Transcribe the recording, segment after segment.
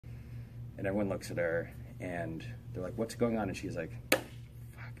And everyone looks at her, and they're like, what's going on? And she's like,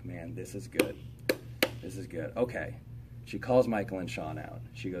 fuck, man, this is good. This is good. Okay. She calls Michael and Sean out.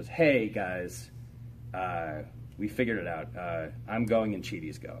 She goes, hey, guys, we figured it out. I'm going and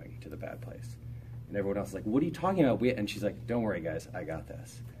Chidi's going to the bad place. And everyone else is like, what are you talking about? And she's like, don't worry, guys, I got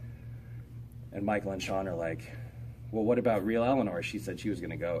this. And Michael and Sean are like, well, what about real Eleanor? She said she was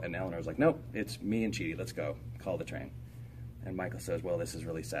going to go. And Eleanor's like, nope, it's me and Chidi. Let's go. Call the train. And Michael says, well, this is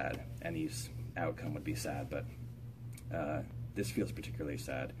really sad. Any outcome would be sad, but this feels particularly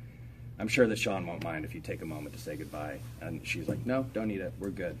sad. I'm sure that Sean won't mind if you take a moment to say goodbye. And she's like, no, don't need it.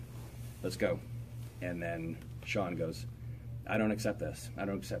 We're good. Let's go. And then Sean goes, I don't accept this. I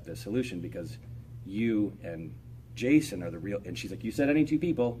don't accept this solution because you and Jason are the real... And she's like, you said any two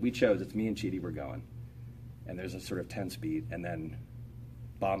people. We chose. It's me and Chidi. We're going. And there's a sort of tense beat. And then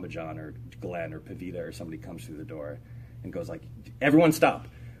Bomba John or Glenn or Pavita or somebody comes through the door and goes like, everyone stop.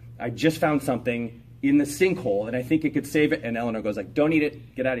 I just found something in the sinkhole, and I think it could save it. And Eleanor goes like, don't eat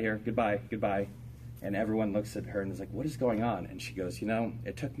it. Get out of here. Goodbye. Goodbye. And everyone looks at her and is like, what is going on? And she goes, you know,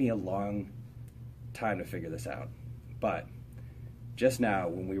 it took me a long time to figure this out. But just now,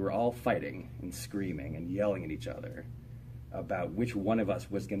 when we were all fighting and screaming and yelling at each other about which one of us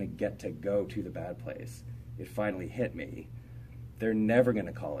was going to get to go to the bad place, it finally hit me. They're never going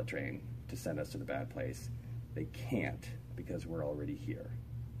to call a train to send us to the bad place. They can't because we're already here.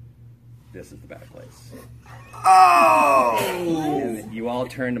 This is the bad place. Oh! And you all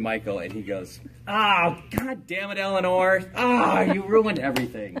turn to Michael, and he goes, "Ah, oh, God damn it, Eleanor! Ah, oh, you ruined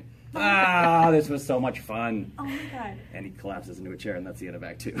everything. Ah, oh, this was so much fun." Oh my God! And he collapses into a chair, and that's the end of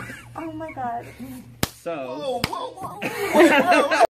Act 2. Oh my God! So. Whoa, whoa, whoa, whoa, whoa.